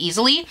overloaded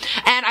easily.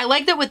 And I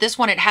like that with this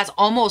one, it has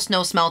almost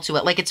no smell to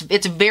it. Like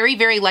it's very,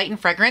 very light in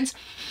fragrance.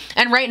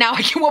 And right now,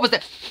 what was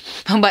it?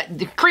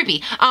 But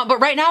creepy. But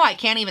right now I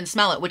can't even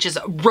smell it, which is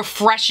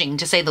refreshing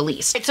to say the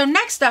least. Right, so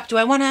next up, do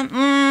I want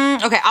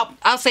to, okay,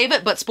 I'll save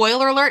it, but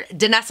spoiler alert,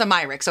 Danessa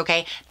Myricks,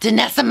 okay?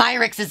 Danessa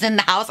Myricks is in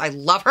the house. I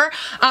love her.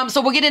 So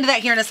we'll get into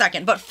that here in a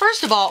second. But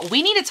first of all,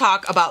 we need to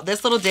talk about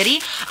this little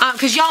ditty,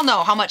 because y'all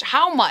know how much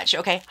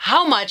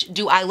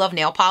do I love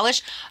nail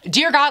polish?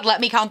 Dear God, let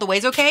me count the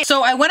ways, okay?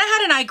 So I went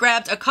ahead and I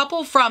grabbed a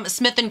couple from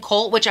Smith &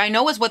 Colt, which I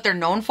know is what they're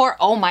known for.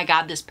 Oh my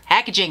God, this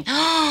packaging.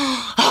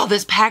 Oh,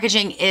 this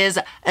packaging is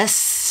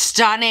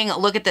stunning.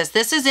 Look at this.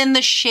 This is in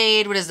the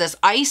shade, what is this?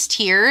 Ice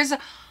Tears.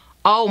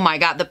 Oh my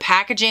God, the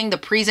packaging, the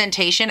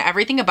presentation,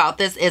 everything about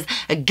this is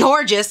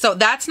gorgeous. So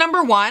that's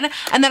number one.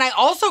 And then I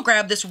also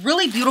grabbed this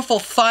really beautiful,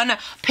 fun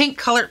pink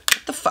color.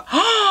 What the fuck?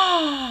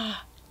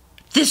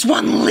 This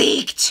one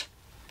leaked.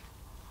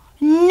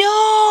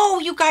 No,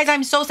 you guys,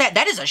 I'm so sad.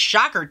 That is a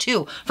shocker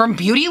too. From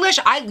Beautylish,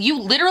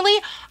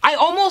 I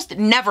almost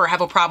never have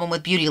a problem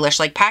with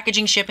Beautylish, like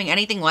packaging, shipping,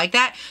 anything like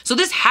that. So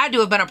this had to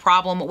have been a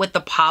problem with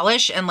the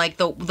polish and like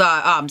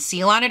the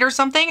seal on it or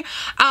something.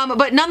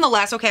 But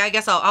nonetheless, okay, I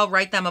guess I'll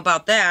write them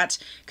about that.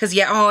 Cause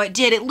yeah, oh, it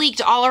did. It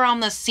leaked all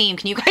around the seam.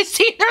 Can you guys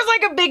see? There's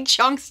like a big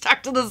chunk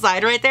stuck to the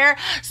side right there.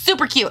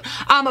 Super cute.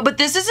 But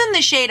this is in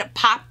the shade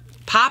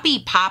Poppy,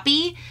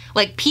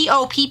 like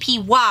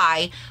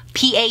Poppy.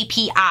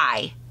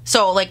 PAPI.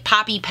 So like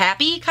Poppy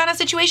Pappy kind of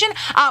situation.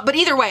 But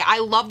either way, I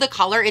love the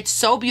color. It's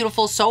so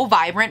beautiful, so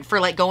vibrant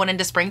for like going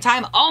into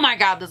springtime. Oh my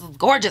God, this is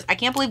gorgeous. I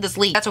can't believe this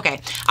leaked. That's okay.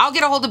 I'll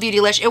get a hold of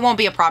Beautylish. It won't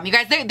be a problem. You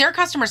guys, their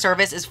customer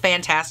service is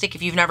fantastic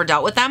if you've never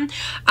dealt with them.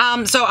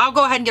 So I'll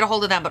go ahead and get a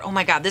hold of them. But oh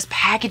my God, this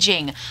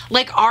packaging.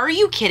 Like, are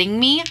you kidding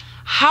me?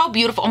 How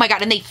beautiful. Oh my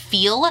God. And they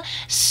feel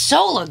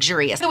so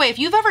luxurious. By the way, if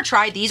you've ever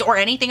tried these or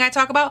anything I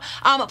talk about,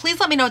 please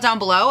let me know down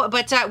below.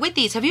 But with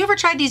these, have you ever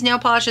tried these nail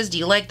polishes? Do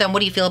you like them?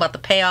 What do you feel about the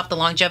payoff, the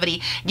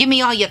longevity? Give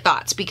me all your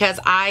thoughts because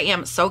I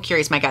am so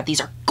curious. My God,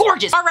 these are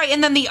gorgeous. All right.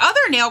 And then the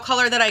other nail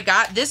color that I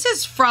got, this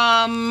is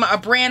from a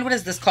brand. What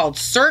is this called?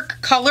 Cirque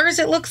Colors,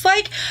 it looks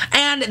like.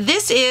 And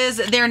this is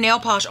their nail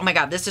polish. Oh my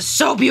God, this is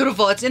so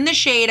beautiful. It's in the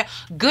shade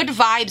Good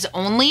Vibes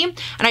Only. And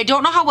I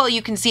don't know how well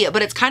you can see it,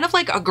 but it's kind of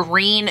like a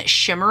green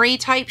shimmery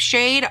type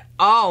shade.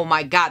 Oh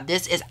my God,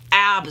 this is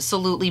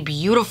absolutely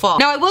beautiful.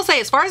 Now I will say,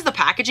 as far as the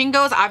packaging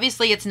goes,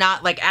 obviously it's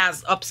not like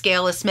as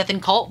upscale as Smith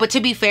 & Colt, but to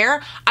be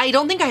fair, I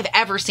don't think I've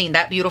ever seen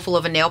that beautiful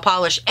of a nail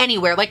polish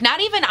anywhere. Like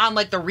not even on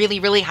like the really,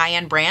 really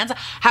high-end brands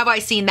have I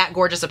seen that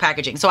gorgeous of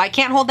packaging. So I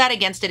can't hold that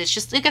against it. It's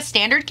just like a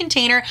standard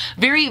container,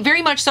 very,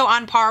 very much so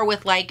on par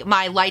with like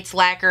my Lights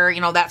lacquer,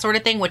 you know, that sort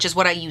of thing, which is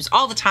what I use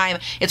all the time.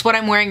 It's what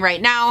I'm wearing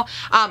right now,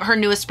 her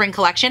newest spring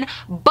collection.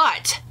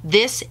 But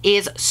this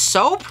is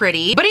so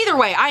pretty. But either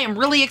way, I am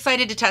really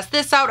excited to test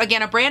this out.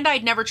 Again, a brand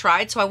I'd never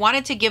tried, so I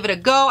wanted to give it a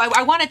go.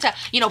 I wanted to,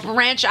 you know,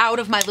 branch out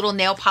of my little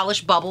nail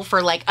polish bubble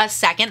for like a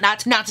second. Not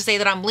to say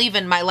that I'm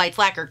leaving my Lights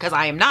lacquer, because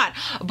I am not,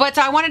 but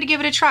I wanted to give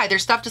it a try. Their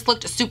stuff just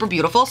looked super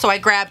beautiful, so I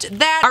grabbed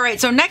that. All right,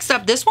 so next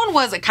up, this one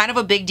was kind of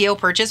a big deal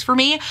purchase for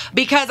me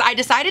because I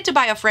decided to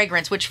buy a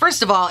fragrance, which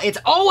first of all, it's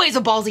always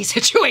a ballsy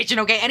situation,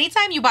 okay?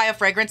 Anytime you buy a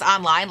fragrance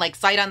online, like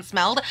sight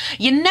unsmelled,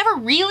 you never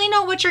really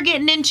know what you're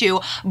getting into,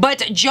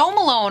 but Jo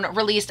Malone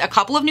released a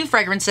couple of new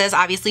fragrances,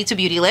 obviously to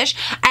Beautylish,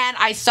 and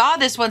I saw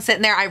this one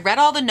sitting there. I read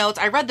all the notes.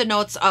 I read the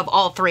notes of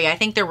all three. I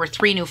think there were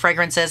 3 new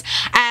fragrances,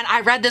 and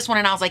I read this one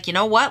and I was like, you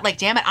know what? Like,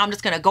 damn it, I'm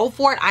just gonna go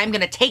for it. I'm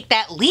gonna take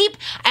that leap,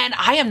 and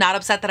I am not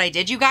upset that I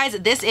did, you guys.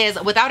 This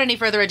is, without any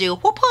further ado,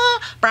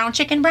 whoop-ah, brown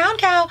chicken, brown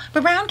cow,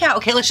 brown cow.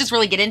 Okay, let's just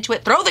really get into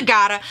it. Throw the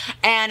gotta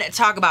and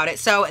talk about it.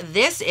 So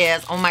this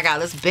is, oh my God,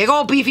 this big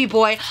old beefy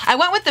boy. I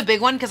went with the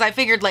big one because I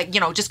figured, like, you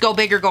know, just go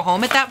big or go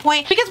home at that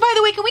point. Because by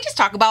the way, can we just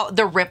talk about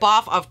the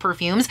ripoff of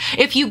perfumes?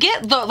 If you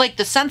get the, like,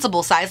 the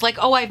sensible size, like,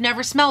 oh, I've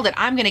never smelled it,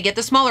 I'm gonna get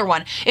the smaller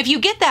one. If you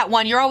get that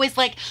one, you're always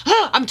like,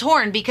 oh, I'm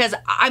torn because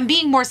I'm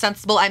being more more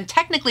sensible. I'm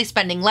technically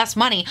spending less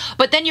money,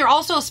 but then you're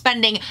also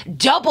spending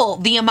double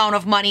the amount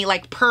of money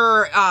like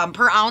per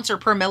ounce or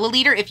per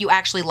milliliter if you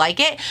actually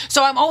like it.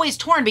 So I'm always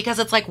torn because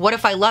it's like, what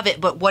if I love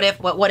it, but what if,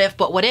 what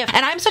if?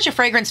 And I'm such a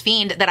fragrance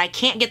fiend that I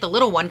can't get the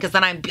little one because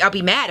then I'll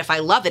be mad if I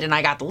love it and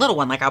I got the little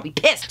one, like I'll be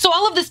pissed. So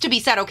all of this to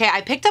be said, okay,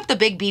 I picked up the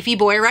big beefy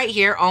boy right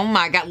here. Oh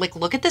my God, like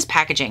look at this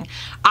packaging.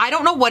 I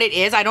don't know what it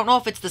is. I don't know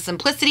if it's the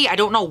simplicity. I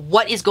don't know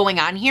what is going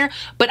on here,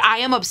 but I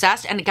am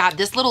obsessed. And God,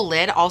 this little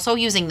lid, also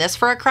using this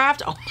for a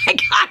craft. Oh my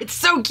God, it's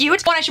so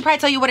cute. Well, I should probably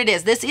tell you what it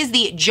is. This is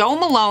the Jo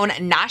Malone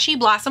Nashi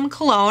Blossom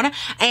Cologne,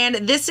 and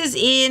this is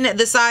in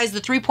the size,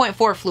 the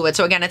 3.4 fluid.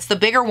 So again, it's the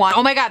bigger one.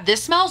 Oh my God,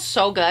 this smells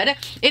so good.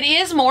 It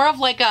is more of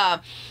like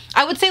a,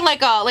 I would say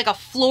like a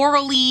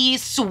florally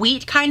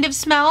sweet kind of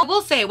smell. I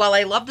will say, while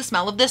I love the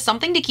smell of this,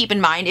 something to keep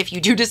in mind if you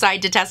do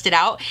decide to test it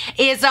out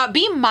is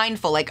be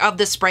mindful like of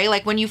the spray.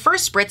 Like when you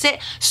first spritz it,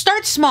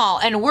 start small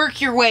and work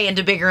your way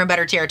into bigger and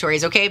better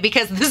territories, okay?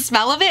 Because the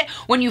smell of it,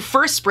 when you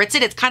first spritz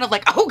it, it's kind of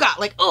like, oh God,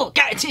 like, oh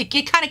God,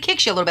 it kind of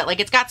kicks you a little bit.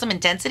 Like it's got some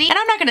intensity. And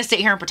I'm not gonna sit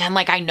here and pretend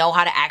like I know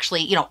how to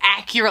actually, you know,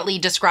 accurately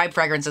describe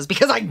fragrances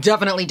because I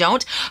definitely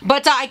don't.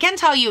 But I can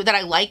tell you that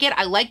I like it.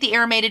 I like the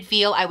aromated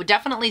feel. I would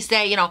definitely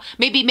say, you know,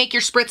 maybe make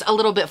your spritz a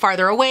little bit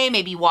farther away,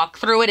 maybe walk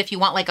through it if you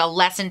want like a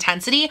less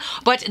intensity,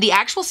 but the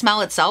actual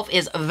smell itself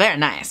is very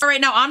nice. All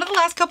right, now on to the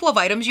last couple of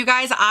items, you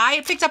guys.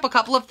 I picked up a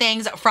couple of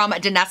things from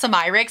Danessa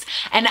Myricks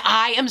and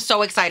I am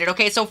so excited.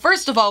 Okay, so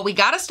first of all, we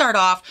gotta start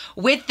off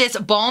with this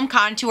Balm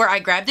Contour. I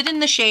grabbed it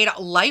in the shade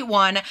Light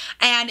 1,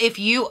 and if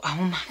you,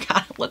 oh my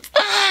God, it looks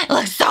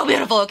so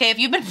beautiful. Okay, if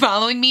you've been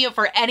following me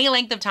for any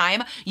length of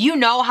time, you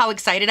know how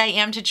excited I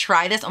am to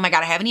try this. Oh my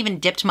God, I haven't even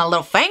dipped my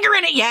little finger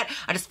in it yet.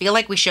 I just feel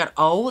like we should.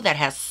 Oh, that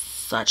has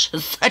such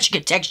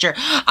good texture.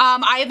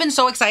 I have been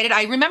so excited.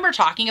 I remember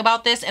talking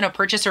about this in a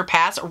purchaser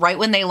pass right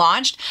when they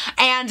launched,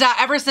 and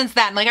ever since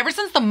then, like ever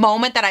since the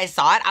moment that I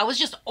saw it, I was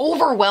just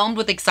overwhelmed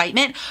with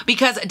excitement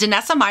because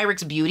Danessa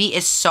Myricks Beauty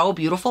is so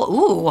beautiful.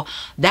 Ooh,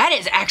 that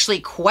is actually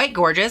quite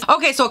gorgeous.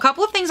 Okay, so a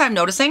couple of things I'm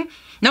noticing.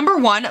 Number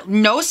one,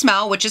 no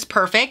smell, which is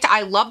perfect.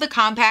 I love the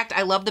compact,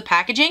 I love the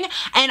packaging,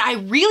 and I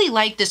really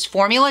like this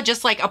formula,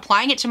 just like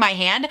applying it to my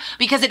hand,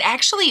 because it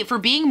actually, for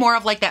being more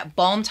of like that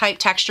balm type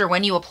texture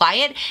when you apply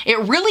it, it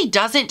really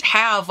doesn't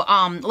have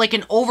like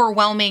an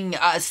overwhelming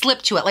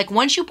slip to it. Like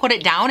once you put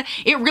it down,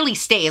 it really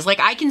stays. Like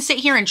I can sit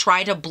here and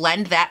try to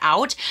blend that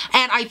out,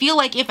 and I feel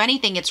like if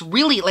anything, it's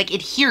really like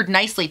adhered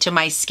nicely to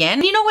my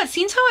skin. You know what,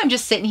 seems how I'm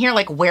just sitting here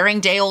like wearing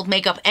day old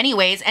makeup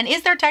anyways, and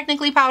is there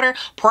technically powder?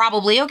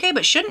 Probably, okay,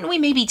 but shouldn't we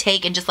maybe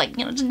take and just like,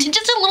 you know, just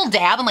a little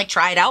dab and like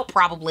try it out?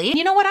 Probably.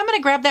 You know what, I'm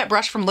gonna grab that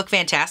brush from Look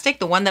Fantastic,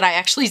 the one that I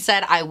actually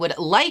said I would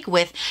like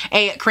with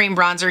a cream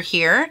bronzer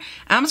here.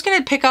 I'm just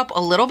gonna pick up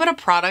a little bit of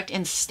product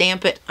and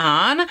stamp it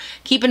on.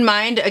 Keep in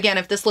mind, again,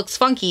 if this looks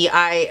funky,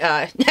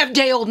 I have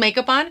day old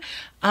makeup on,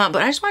 but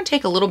I just want to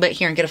take a little bit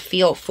here and get a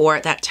feel for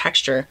that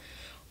texture.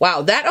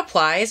 Wow, that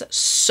applies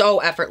so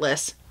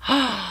effortless.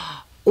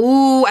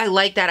 Ooh, I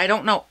like that. I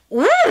don't know.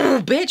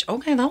 Ooh, bitch.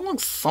 Okay, that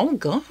looks so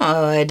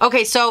good.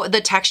 Okay, so the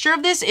texture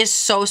of this is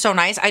so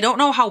nice. I don't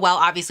know how well,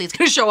 obviously, it's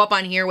gonna show up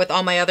on here with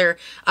all my other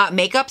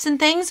makeups and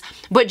things,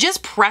 but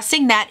just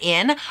pressing that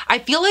in, I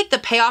feel like the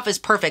payoff is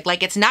perfect.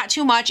 Like it's not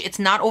too much, it's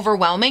not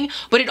overwhelming,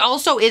 but it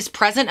also is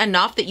present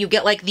enough that you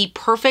get like the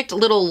perfect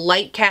little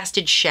light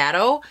casted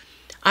shadow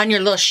on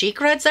your little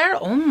cheek reds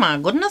there. Oh my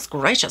goodness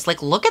gracious.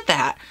 Like, look at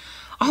that.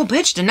 Oh,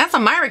 bitch,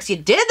 Danessa Myricks, you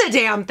did the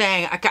damn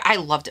thing. I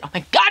loved it. Oh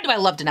my God, do I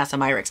love Danessa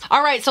Myricks.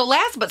 All right, so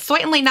last but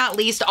certainly not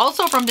least,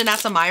 also from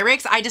Danessa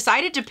Myricks, I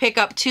decided to pick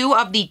up 2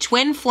 of the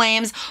Twin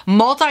Flames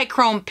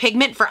Multi-Chrome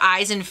Pigment for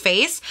eyes and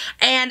face,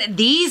 and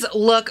these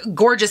look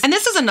gorgeous. And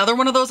this is another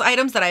one of those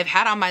items that I've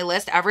had on my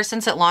list ever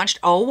since it launched.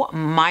 Oh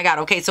my God.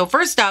 Okay, so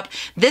first up,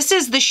 this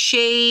is the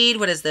shade,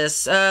 what is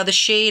this? The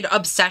shade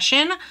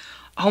Obsession.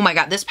 Oh my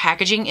God, this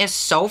packaging is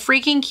so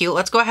freaking cute.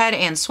 Let's go ahead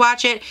and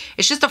swatch it.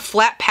 It's just a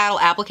flat paddle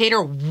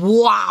applicator.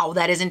 Wow,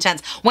 that is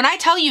intense. When I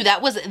tell you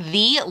that was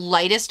the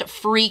lightest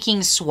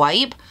freaking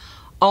swipe,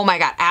 oh my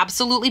God,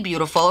 absolutely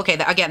beautiful. Okay,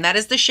 again, that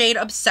is the shade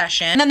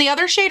Obsession. And then the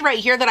other shade right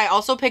here that I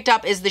also picked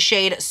up is the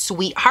shade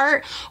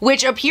Sweetheart,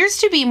 which appears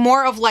to be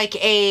more of like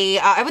a,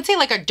 I would say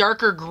like a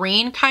darker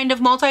green kind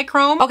of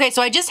multi-chrome. Okay,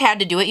 so I just had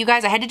to do it, you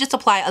guys. I had to just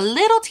apply a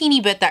little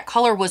teeny bit. That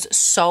color was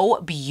so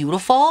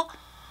beautiful.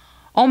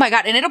 Oh my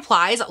God, and it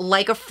applies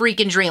like a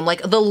freaking dream,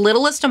 like the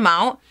littlest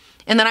amount,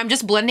 and then I'm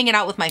just blending it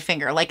out with my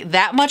finger, like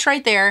that much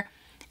right there,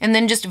 and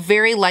then just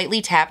very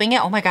lightly tapping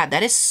it. Oh my God,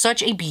 that is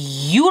such a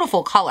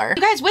beautiful color.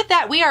 You guys, with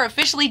that, we are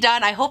officially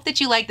done. I hope that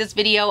you liked this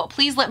video.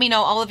 Please let me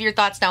know all of your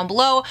thoughts down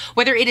below,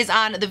 whether it is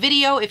on the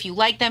video, if you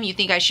like them, you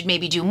think I should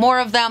maybe do more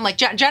of them, like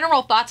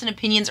general thoughts and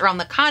opinions around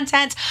the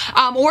content,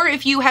 or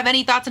if you have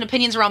any thoughts and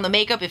opinions around the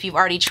makeup, if you've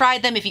already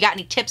tried them, if you got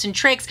any tips and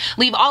tricks,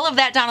 leave all of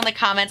that down in the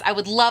comments. I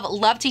would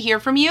love to hear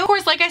from you. Of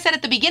course, like I said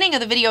at the beginning of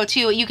the video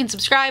too, you can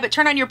subscribe,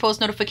 turn on your post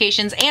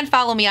notifications, and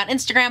follow me on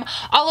Instagram,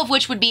 all of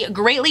which would be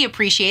greatly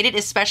appreciated,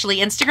 especially especially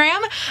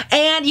Instagram.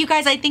 And you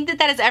guys, I think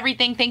that is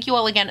everything. Thank you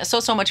all again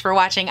so much for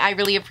watching. I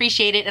really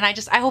appreciate it. And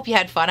I hope you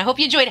had fun. I hope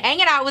you enjoyed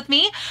hanging out with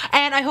me.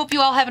 And I hope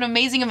you all have an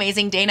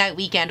amazing day, night,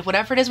 weekend,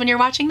 whatever it is when you're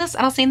watching this.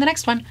 And I'll see you in the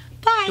next one.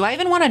 Bye. Do I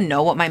even want to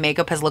know what my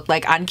makeup has looked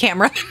like on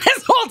camera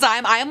this whole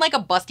time? I am like a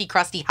busty,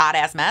 crusty, hot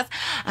ass mess.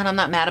 And I'm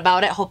not mad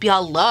about it. Hope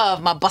y'all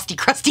love my busty,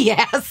 crusty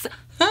ass.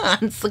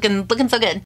 It's looking so good.